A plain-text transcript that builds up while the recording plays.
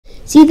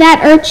See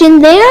that urchin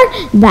there?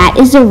 That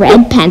is a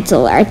red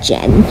pencil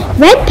urchin.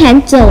 Red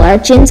pencil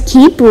urchins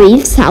keep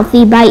reefs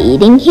healthy by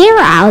eating hair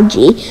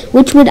algae,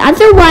 which would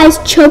otherwise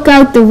choke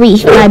out the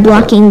reef by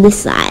blocking the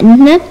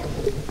sun.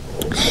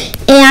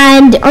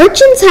 And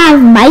urchins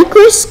have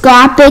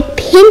microscopic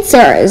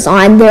pincers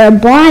on their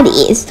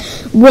bodies,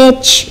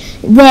 which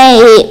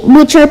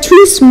are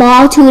too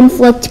small to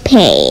inflict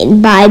pain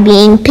by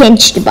being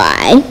pinched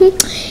by.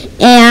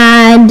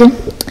 And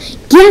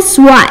guess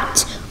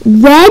what?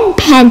 Red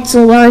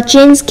pencil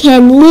urchins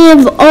can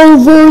live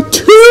over 200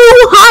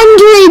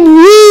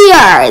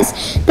 years.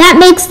 That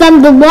makes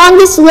them the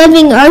longest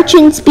living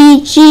urchin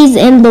species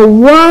in the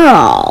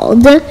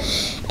world.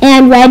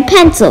 And red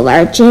pencil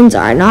urchins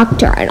are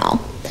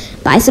nocturnal.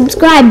 Buy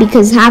subscribe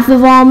because half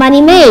of all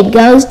money made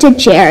goes to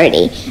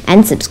charity,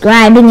 and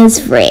subscribing is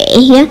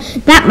free.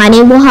 That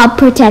money will help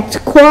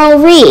protect coral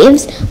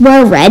reefs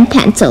where red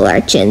pencil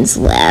urchins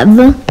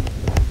live.